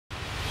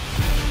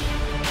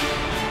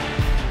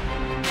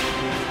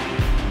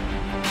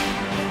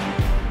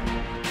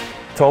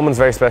Thomond's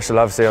very special.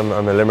 Obviously, I'm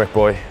a Limerick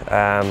boy,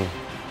 and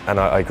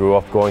I grew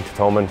up going to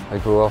Thomond. I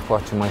grew up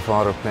watching my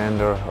father playing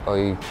there.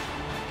 I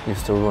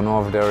used to run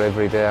over there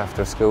every day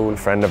after school. A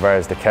friend of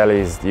ours, the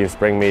Kellys, used to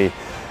bring me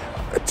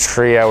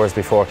 3 hours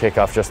before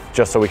kick-off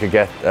just so we could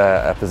get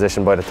a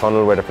position by the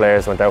tunnel where the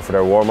players went out for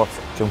their warm-ups.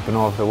 Jumping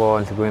over the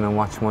wall to go in and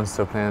watch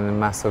Munster playing in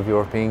massive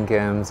European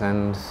games,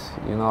 and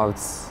you know,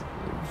 it's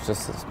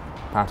just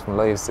part of my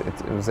life.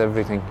 It was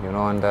everything, you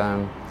know,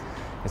 and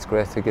it's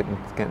great to getting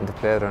to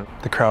play there.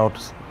 The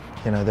crowds,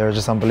 you know, they're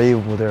just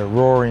unbelievable. They're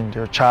roaring,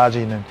 they're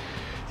charging, and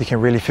you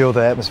can really feel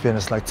the atmosphere, and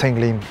it's like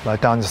tingling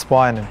like down your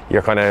spine. And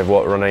you're kind of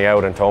running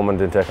out in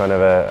Thomond into kind of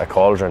a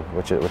cauldron,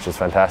 which is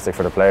fantastic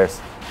for the players.